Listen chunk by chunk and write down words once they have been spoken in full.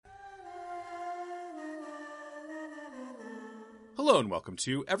Hello and welcome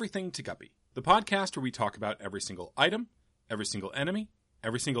to Everything to Guppy, the podcast where we talk about every single item, every single enemy,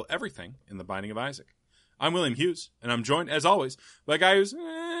 every single everything in The Binding of Isaac. I'm William Hughes, and I'm joined, as always, by a guy who's...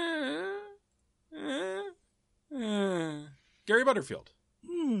 Gary Butterfield.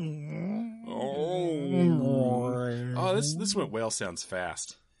 Oh, this went whale sounds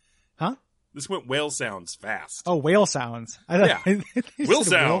fast. Huh? This went whale sounds fast. Oh, whale sounds. Yeah. Will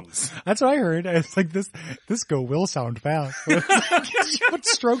sounds. That's what I heard. It's like this go will sound fast. What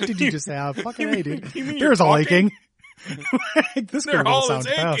stroke did you just have? Fucking A, dude. There's all aching. This go will sound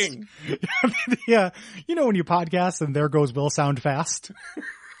fast. Yeah. You know when you podcast and there goes will sound fast?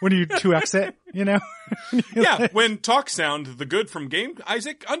 When you 2x it, you know? Yeah, when talk sound, the good from game,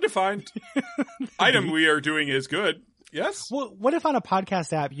 Isaac, undefined. Item we are doing is good. Yes? Well, what if on a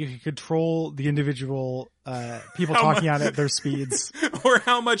podcast app you could control the individual people talking on it, their speeds? Or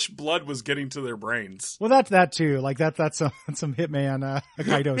how much blood was getting to their brains. Well, that too. Like that's some Hitman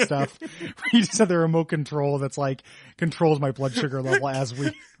Kaido stuff. Where you just have the remote control that's like controls my blood sugar level as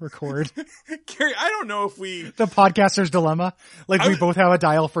we record. Gary, I don't know if we... The podcaster's dilemma. Like we both have a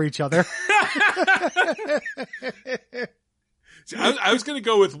dial for each other. See, I was going to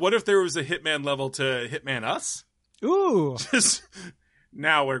go with what if there was a Hitman level to Hitman us? Ooh. Just,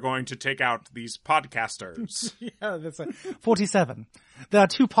 now we're going to take out these podcasters. Yeah, that's 47. There are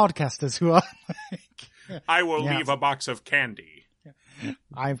two podcasters who are like... I will leave a box of candy.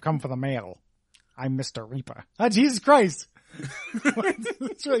 I've come for the mail. I'm Mr. Reaper. Ah, Jesus Christ.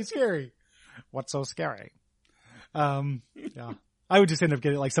 That's really scary. What's so scary? Yeah. I would just end up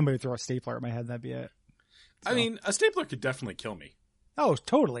getting like somebody would throw a stapler at my head. That'd be it. So. I mean, a stapler could definitely kill me. Oh,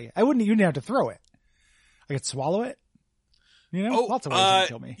 totally. I wouldn't even have to throw it. I could swallow it. You know, lots of ways it could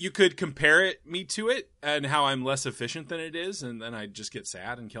kill me. You could compare me to it and how I'm less efficient than it is, and then I'd just get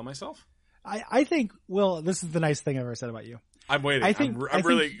sad and kill myself. I think, Will, this is the nice thing I've ever said about you. I'm waiting. I'm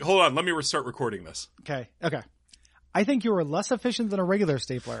really... Hold on, let me start recording this. Okay. I think you were less efficient than a regular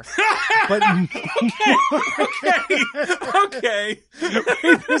stapler. But Okay.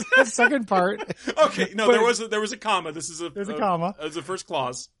 There's a second part. Okay, no, but there was a comma. There's a comma. As the first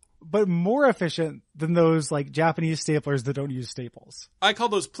clause. But more efficient than those like Japanese staplers that don't use staples. I call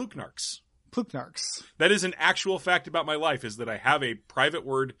those pluknarks. Pluknarks. That is an actual fact about my life, is that I have a private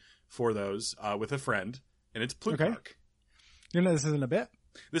word for those with a friend, and it's pluknark. Okay. You know, this isn't a bit?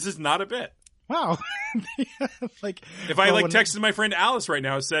 This is not a bit. Wow. Like, if I texted my friend Alice right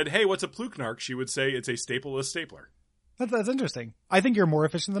now and said, hey, what's a pluknark? She would say it's a stapleless stapler. That's interesting. I think you're more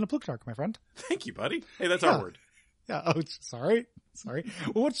efficient than a pluknark, my friend. Thank you, buddy. Hey, that's our word. Yeah. Oh, sorry. Well,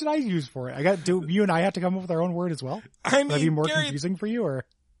 what should I use for it? Do you and I have to come up with our own word as well? I mean, that'd be more confusing for you, or?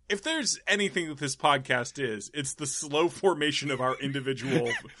 If there's anything that this podcast is, it's the slow formation of our individual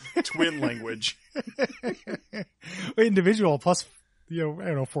twin language. Individual plus, I don't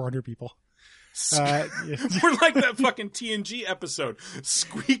know, 400 people. Yeah. We're like that fucking TNG episode.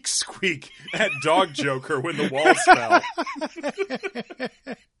 Squeak, squeak at Dog Joker when the walls fell.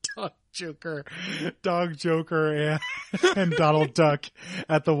 Dog Joker and Donald Duck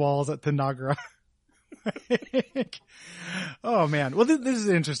at the walls at Tanagra. Oh man. Well, this is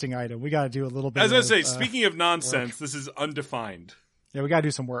an interesting item. We got to do a little bit. As I say, speaking of nonsense, this is undefined. Yeah, we got to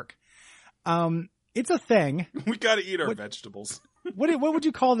do some work. It's a thing. We got to eat our vegetables. What would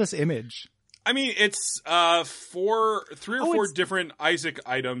you call this image? I mean, it's 3 or 4 different Isaac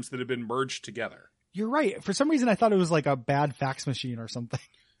items that have been merged together. You're right. For some reason, I thought it was like a bad fax machine or something.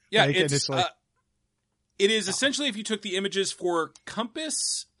 Yeah, it is essentially if you took the images for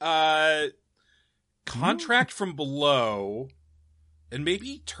Compass, Contract from Below, and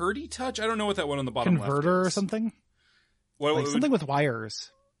maybe Turdy Touch. I don't know what that one on the bottom left is. Converter or something? Something with wires.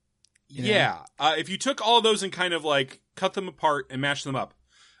 Yeah. If you took all of those and kind of like cut them apart and mash them up,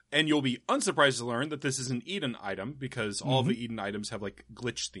 and you'll be unsurprised to learn that this is an Eden item because all the Eden items have like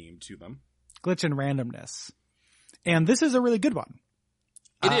glitch theme to them. Glitch and randomness. And this is a really good one.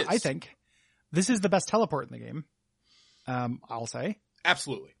 It is. I think. This is the best teleport in the game. I'll say.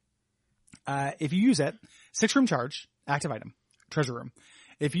 Absolutely. If you use it, 6-room charge, active item, treasure room.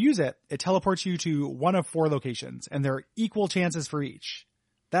 If you use it, it teleports you to one of 4 locations, and there are equal chances for each.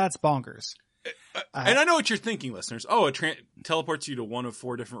 That's bonkers. And I know what you're thinking, listeners. Oh, it teleports you to one of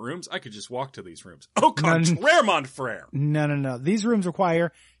 4 different rooms? I could just walk to these rooms. Oh, contraire, mon frere. No. These rooms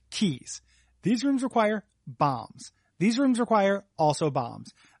require keys. These rooms require bombs. These rooms require also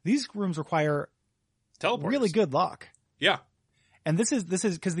bombs. These rooms require teleports. Really good luck. Yeah. And this is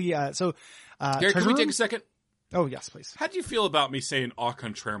because Gary, can we take a second? Oh, yes, please. How do you feel about me saying au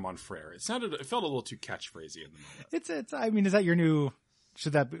contraire, mon frere? It felt a little too catchphrasey in the moment. I mean, is that your new...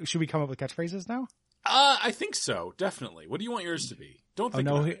 Should we come up with catchphrases now? I think so. Definitely. What do you want yours to be? Don't think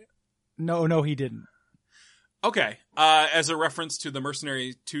about it. No, he didn't. Okay. As a reference to the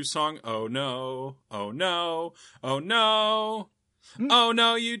Mercenary 2 song, oh no, oh no, oh no, oh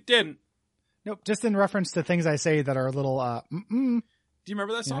no, you didn't. Nope. Just in reference to things I say that are a little, Do you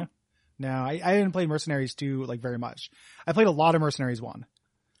remember that song? No, I didn't play Mercenaries 2 like very much. I played a lot of Mercenaries 1.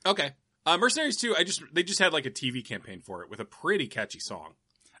 Okay. Mercenaries 2, they just had like a TV campaign for it with a pretty catchy song.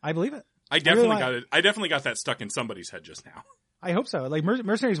 I believe it. I definitely got that stuck in somebody's head just now. I hope so. Like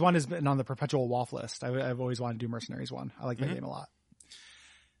Mercenaries 1 has been on the perpetual WoW list. I've always wanted to do Mercenaries 1. I like that game a lot.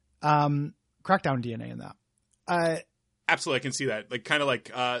 Crackdown DNA in that. Absolutely, I can see that. Like kind of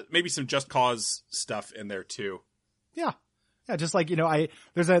like maybe some Just Cause stuff in there too. Yeah. Yeah, just like,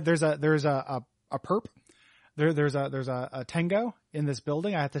 there's a perp. There's a Tango in this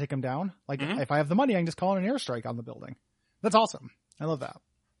building. I have to take him down. Like if I have the money, I can just call in an airstrike on the building. That's awesome. I love that.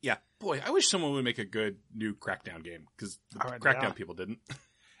 Yeah. Boy, I wish someone would make a good new Crackdown game because Crackdown people didn't.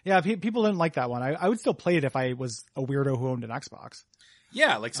 Yeah, people didn't like that one. I would still play it if I was a weirdo who owned an Xbox.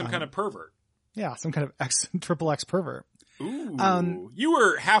 Yeah, like some kind of pervert. Yeah, some kind of triple X pervert. Ooh, you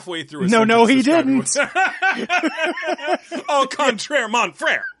were halfway through a No, he didn't. Au contraire, mon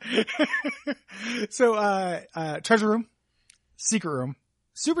frère. So, treasure room, secret room,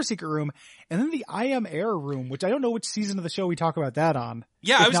 super secret room, and then the I Am Air room, which I don't know which season of the show we talk about that on.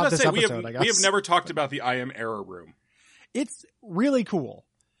 Yeah, I was about to say, we have never talked about the I Am Error room. It's really cool.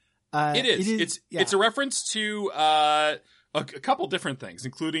 It is. It's a reference to a couple different things,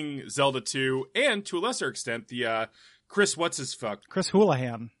 including Zelda 2 and, to a lesser extent, the Chris Chris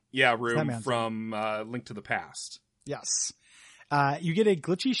Houlihan. Yeah, room from Link to the Past. Yes. You get a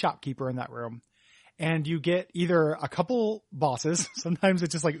glitchy shopkeeper in that room, and you get either a couple bosses. Sometimes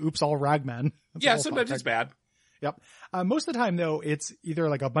it's just like, oops, all ragmen. Yeah, sometimes it's bad. Yep. Most of the time, though, it's either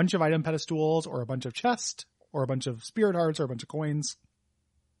like a bunch of item pedestals or a bunch of chests or a bunch of spirit hearts or a bunch of coins.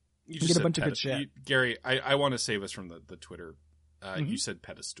 You get a bunch of good shit. Gary, I want to save us from the Twitter. You said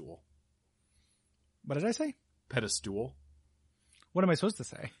pedestal. What did I say? Pedestal. What am I supposed to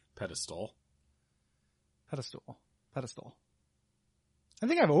say? Pedestal. I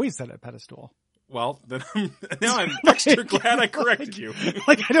think I've always said it, pedestal. Well, then now I'm extra glad I corrected you.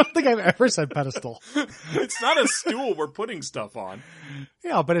 Like, I don't think I've ever said pedestal. It's not a stool we're putting stuff on.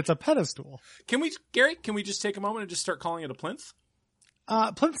 Yeah, but it's a pedestal. Gary, can we just take a moment and just start calling it a plinth?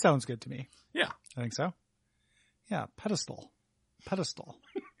 Plinth sounds good to me. Yeah. I think so. Yeah, pedestal.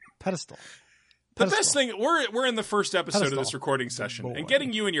 The best thing, we're in the first episode of this recording session, and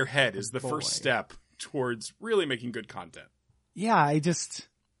getting you in your head is the first step towards really making good content. Yeah, I just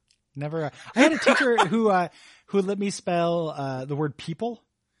never. I had a teacher who let me spell the word people,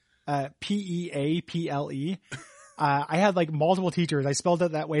 Peaple. I had like multiple teachers. I spelled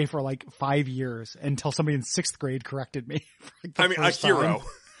it that way for like 5 years until somebody in 6th grade corrected me. A hero.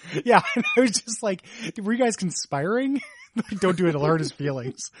 Yeah, and I was just like, were you guys conspiring? Don't do it, it'll hurt his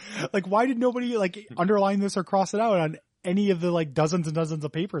feelings. Like, why did nobody like underline this or cross it out on any of the like dozens and dozens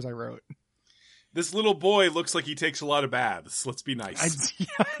of papers I wrote? This little boy looks like he takes a lot of baths. Let's be nice.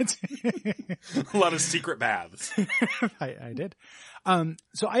 A lot of secret baths. I did.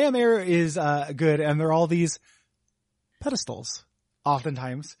 So I Am Air is good, and there are all these pedestals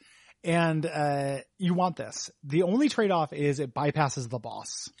oftentimes, and you want this. The only trade-off is it bypasses the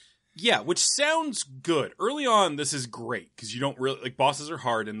boss. Yeah, which sounds good. Early on, this is great because you don't really like bosses are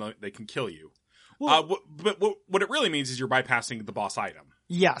hard and they can kill you. Well, but what it really means is you're bypassing the boss item.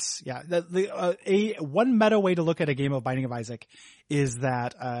 Yes, yeah. One meta way to look at a game of Binding of Isaac is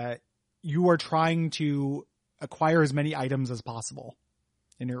that you are trying to acquire as many items as possible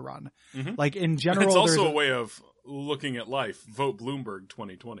in your run. Mm-hmm. Like in general, it's also a way of looking at life. Vote Bloomberg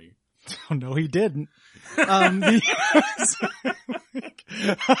 2020. Oh, no, he didn't.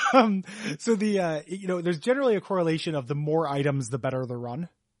 So there's generally a correlation of the more items, the better the run.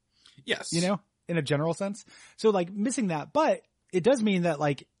 Yes. In a general sense. So like missing that, but it does mean that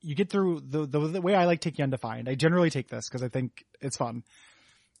like you get through the way I like taking Undefined. I generally take this because I think it's fun,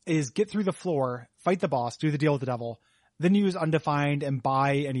 is get through the floor, fight the boss, do the deal with the devil, then use Undefined and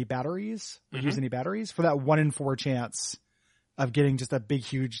buy any batteries or use any batteries for that 1 in 4 chance of getting just a big,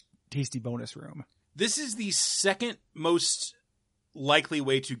 huge, tasty bonus room. This is the second most likely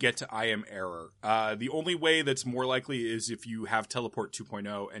way to get to I Am Error. The only way that's more likely is if you have Teleport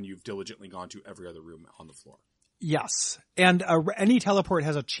 2.0 and you've diligently gone to every other room on the floor. Yes. And any teleport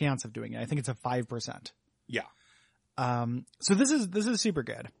has a chance of doing it. I think it's a 5%. Yeah. So this is super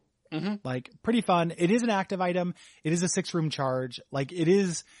good. Mm-hmm. Like pretty fun. It is an active item. It is a 6-room charge. Like it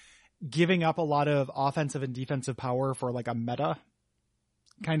is giving up a lot of offensive and defensive power for like a meta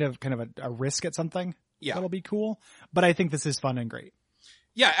kind of a risk at something. Yeah. That'll be cool. But I think this is fun and great.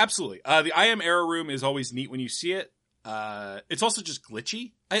 Yeah, absolutely. The I Am Error room is always neat when you see it. It's also just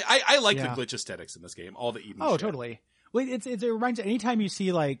glitchy. I like the glitch aesthetics in this game. All the Eden shit. Totally. Well, it reminds, anytime you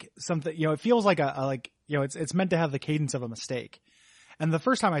see like something, it feels like it's meant to have the cadence of a mistake. And the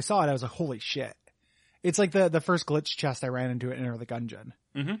first time I saw it, I was like, holy shit. It's like the first glitch chest I ran into at Enter the Gungeon.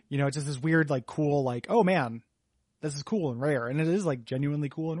 Mm-hmm. It's just this weird, like cool, like, oh man, this is cool and rare. And it is like genuinely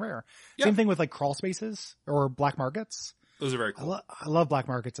cool and rare. Yep. Same thing with like crawl spaces or black markets. Those are very cool. I love black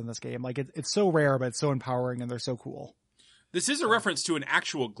markets in this game. Like it's so rare, but it's so empowering and they're so cool. This is a reference to an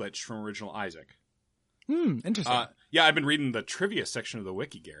actual glitch from original Isaac. Interesting. Yeah, I've been reading the trivia section of the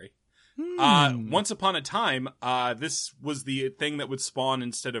wiki, Gary. Once upon a time, this was the thing that would spawn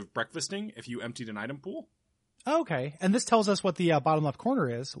instead of breakfasting if you emptied an item pool. Okay. And this tells us what the bottom left corner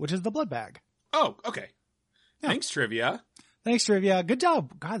is, which is the blood bag. Oh, okay. Yeah. Thanks, trivia. Good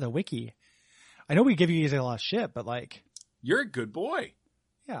job. God, the wiki. I know we give you guys a lot of shit, but like... You're a good boy.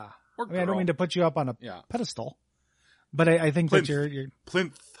 Yeah. Or I don't mean to put you up on a pedestal, but I think plinth. that you're...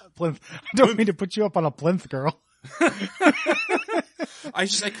 Plinth. I don't mean to put you up on a plinth, girl. I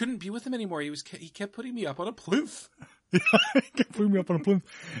couldn't be with him anymore. He kept putting me up on a plinth. He kept putting me up on a plinth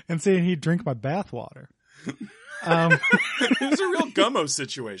and saying he'd drink my bath water. It was a real gummo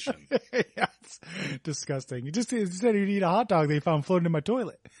situation. Yeah, it's disgusting. He said he'd eat a hot dog they found floating in my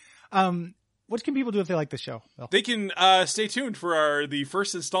toilet. What can people do if they like the show, Bill? They can stay tuned for the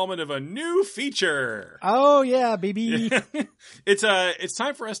first installment of a new feature. Oh yeah, baby! It's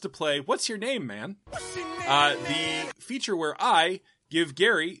time for us to play What's Your Name, Man? The feature where I give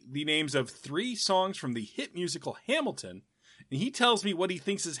Gary the names of 3 songs from the hit musical Hamilton, and he tells me what he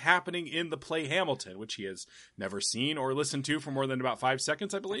thinks is happening in the play Hamilton, which he has never seen or listened to for more than about 5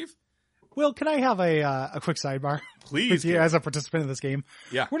 seconds, I believe. Will, can I have a quick sidebar? Please. With you as a participant in this game?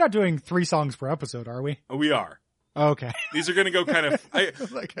 Yeah. We're not doing 3 songs per episode, are we? We are. Okay. These are going to go kind of...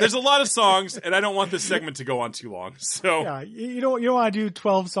 There's a lot of songs, and I don't want this segment to go on too long. So yeah, you don't want to do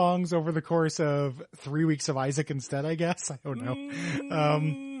 12 songs over the course of 3 weeks of Isaac instead, I guess? I don't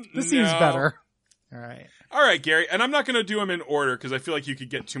know. This seems better. All right, Gary. And I'm not going to do them in order because I feel like you could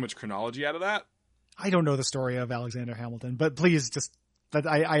get too much chronology out of that. I don't know the story of Alexander Hamilton, but please just...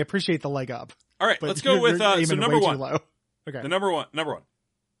 I appreciate the leg up. All right, let's go with so number 1. Okay. The number one.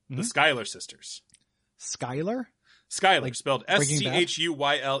 Mm-hmm. The Schuyler sisters. Schuyler? Schuyler, like spelled Schuyler.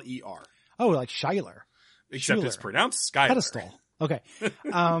 Oh, like Schuyler. Except Schuler. It's pronounced Schuyler. Pedestal. Okay.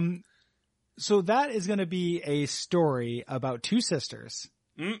 So that is going to be a story about 2 sisters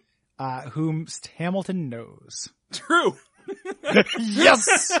whom Hamilton knows. True.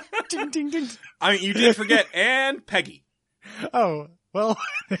 Yes! Ding, ding, ding. I mean, you did forget Anne Peggy. Oh, well,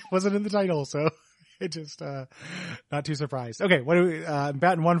 it wasn't in the title, so it just, not too surprised. Okay, what do we,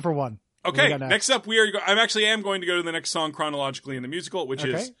 batting 1 for 1. Okay, next up I am going to go to the next song chronologically in the musical, which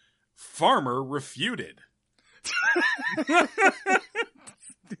is Farmer Refuted. These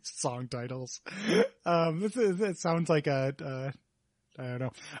song titles. It sounds like I don't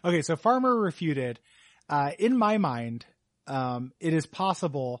know. Okay, so Farmer Refuted. In my mind, it is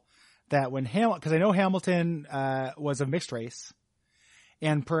possible that when because I know Hamilton was a mixed race,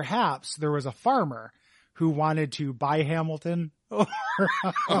 and perhaps there was a farmer who wanted to buy Hamilton or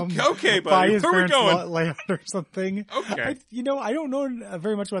okay, buddy. buy his Where parents' are we going? land or something. Okay, I don't know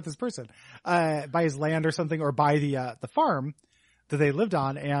very much about this person. Buy his land or something, or buy the farm that they lived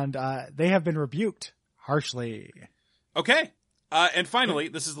on, and they have been rebuked harshly. Okay. And finally,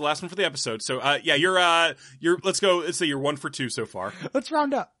 this is the last one for the episode. So, you're let's go. Let's say you're 1 for 2 so far. Let's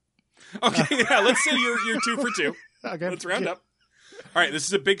round up. Okay, yeah, let's say you're 2 for 2. Okay. Let's round up. All right, this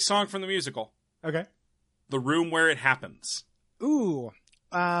is a big song from the musical. Okay. The Room Where It Happens. Ooh.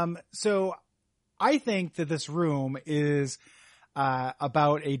 So I think that this room is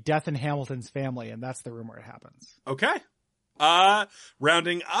about a death in Hamilton's family, and that's the room where it happens. Okay.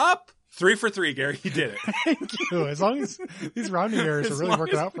 Rounding up. 3 for 3, Gary. You did it. Thank you. As long as these rounding errors are really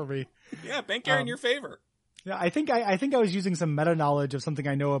working out for me. Yeah, bank Gary in your favor. Yeah, I think I was using some meta knowledge of something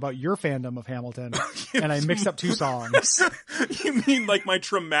I know about your fandom of Hamilton, and I mixed up 2 songs. You mean like my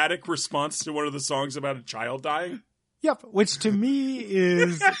traumatic response to one of the songs about a child dying? Yep, which to me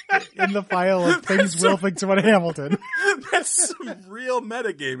is in the file of things Will thinks about Hamilton. That's some real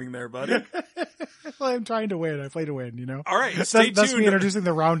metagaming there, buddy. Well, I'm trying to win. I play to win, you know? All right, stay tuned. That's me introducing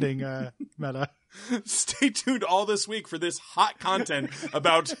the rounding meta. Stay tuned all this week for this hot content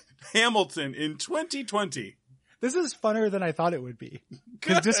about Hamilton in 2020. This is funner than I thought it would be.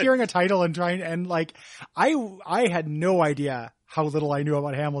 Because just hearing a title and I had no idea how little I knew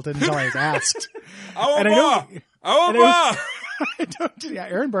about Hamilton until I was asked. I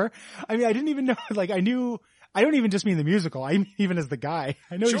Aaron Burr. I mean, I didn't even know, like, I don't even just mean the musical. I mean, even as the guy.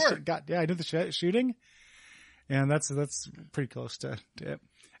 I know Sure. I know the shooting. And that's pretty close to it.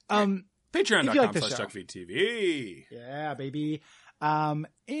 Patreon.com/DuckFeedTV. Yeah, baby. And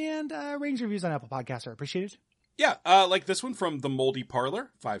ratings, reviews on Apple Podcasts are appreciated. Yeah, like this one from The Moldy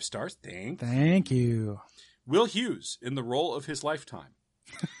Parlor. 5 stars. Thank you. Will Hughes in the role of his lifetime.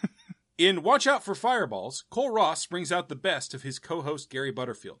 In Watch Out for Fireballs, Cole Ross brings out the best of his co-host Gary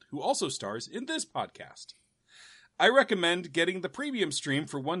Butterfield, who also stars in this podcast. I recommend getting the premium stream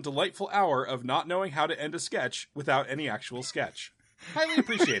for 1 delightful hour of not knowing how to end a sketch without any actual sketch. Highly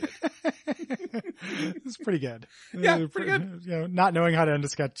appreciated. It's pretty good. Yeah, pretty good. You know, not knowing how to end a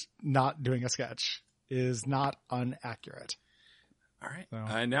sketch, not doing a sketch is not inaccurate. All right. So.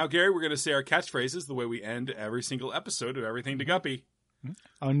 And now, Gary, we're going to say our catchphrases the way we end every single episode of Everything to Guppy.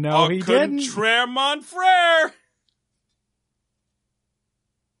 Oh, no, he didn't. Contraire mon frere.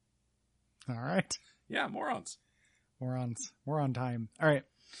 All right. Yeah, morons. We're on time. All right.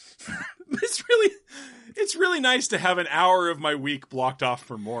 It's really nice to have an hour of my week blocked off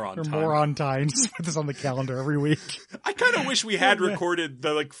for moron time. Moron time. Just put this on the calendar every week. I kind of wish we had recorded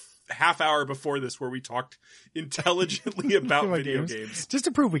the half hour before this where we talked intelligently about video games. Just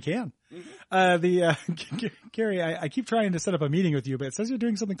to prove we can. Mm-hmm. Gary, I keep trying to set up a meeting with you, but it says you're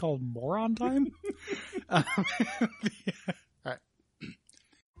doing something called moron time.